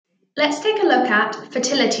Let's take a look at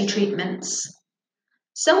fertility treatments.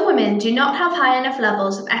 Some women do not have high enough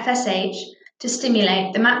levels of FSH to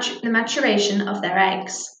stimulate the maturation of their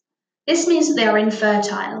eggs. This means that they are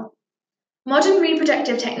infertile. Modern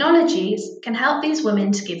reproductive technologies can help these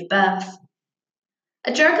women to give birth.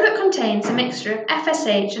 A drug that contains a mixture of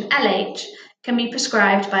FSH and LH can be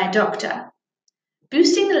prescribed by a doctor.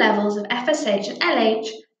 Boosting the levels of FSH and LH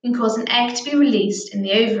can cause an egg to be released in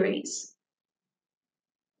the ovaries.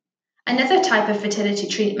 Another type of fertility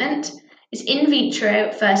treatment is in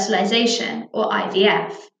vitro fertilization, or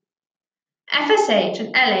IVF. FSH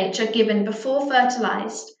and LH are given before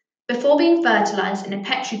being fertilized in a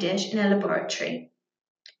petri dish in a laboratory,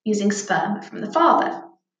 using sperm from the father.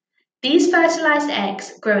 These fertilized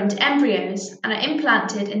eggs grow into embryos and are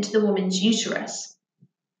implanted into the woman's uterus.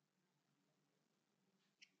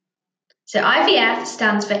 So IVF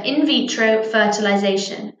stands for in vitro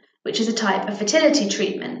fertilization, which is a type of fertility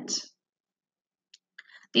treatment.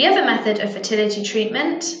 The other method of fertility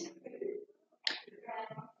treatment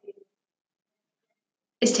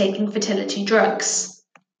is taking fertility drugs.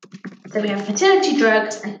 So we have fertility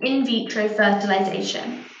drugs and in vitro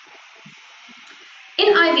fertilization.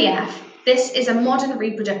 In IVF, this is a modern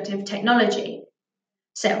reproductive technology.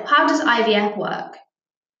 So how does IVF work?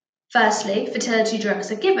 Firstly, fertility drugs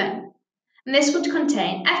are given, and this would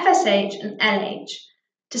contain FSH and LH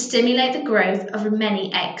to stimulate the growth of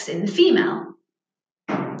many eggs in the female.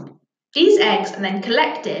 These eggs are then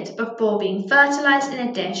collected before being fertilized in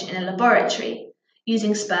a dish in a laboratory,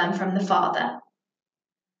 using sperm from the father.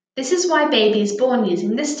 This is why babies born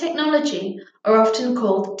using this technology are often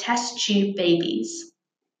called test tube babies.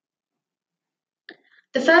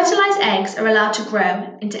 The fertilized eggs are allowed to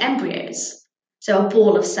grow into embryos, so a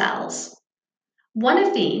ball of cells. One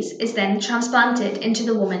of these is then transplanted into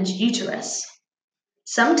the woman's uterus.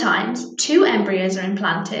 Sometimes 2 embryos are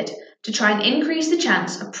implanted to try and increase the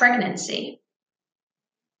chance of pregnancy.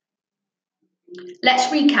 Let's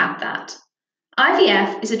recap that.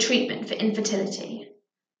 IVF is a treatment for infertility.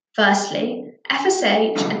 Firstly,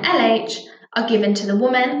 FSH and LH are given to the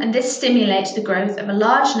woman, and this stimulates the growth of a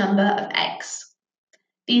large number of eggs.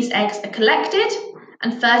 These eggs are collected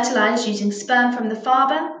and fertilized using sperm from the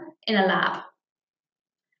father in a lab.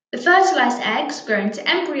 The fertilized eggs grow into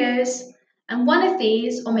embryos, and one of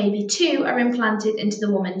these, or maybe 2, are implanted into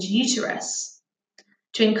the woman's uterus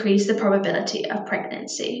to increase the probability of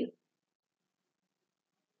pregnancy.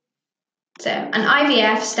 So, an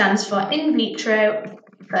IVF stands for in vitro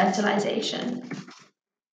fertilization.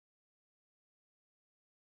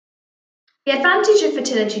 The advantage of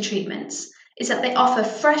fertility treatments is that they offer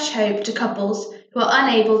fresh hope to couples who are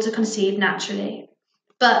unable to conceive naturally,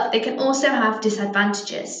 but they can also have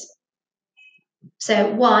disadvantages.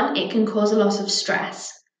 So 1, it can cause a lot of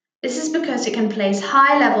stress. This is because it can place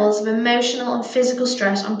high levels of emotional and physical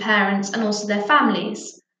stress on parents and also their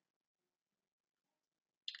families.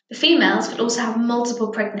 The females could also have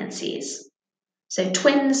multiple pregnancies, so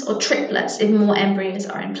twins or triplets if more embryos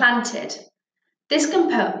are implanted. This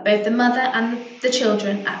can put both the mother and the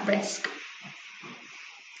children at risk.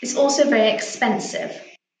 It's also very expensive,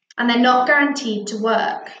 and they're not guaranteed to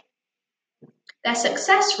work. Their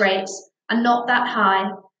success rates are not that high,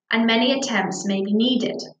 and many attempts may be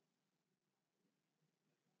needed.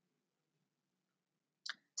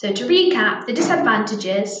 So to recap, the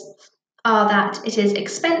disadvantages are that it is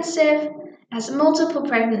expensive, as multiple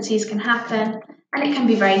pregnancies can happen, and it can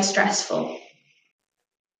be very stressful.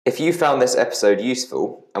 If you found this episode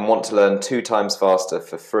useful and want to learn 2 times faster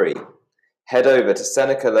for free, head over to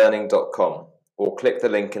senecalearning.com or click the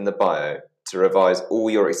link in the bio to revise all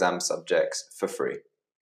your exam subjects for free.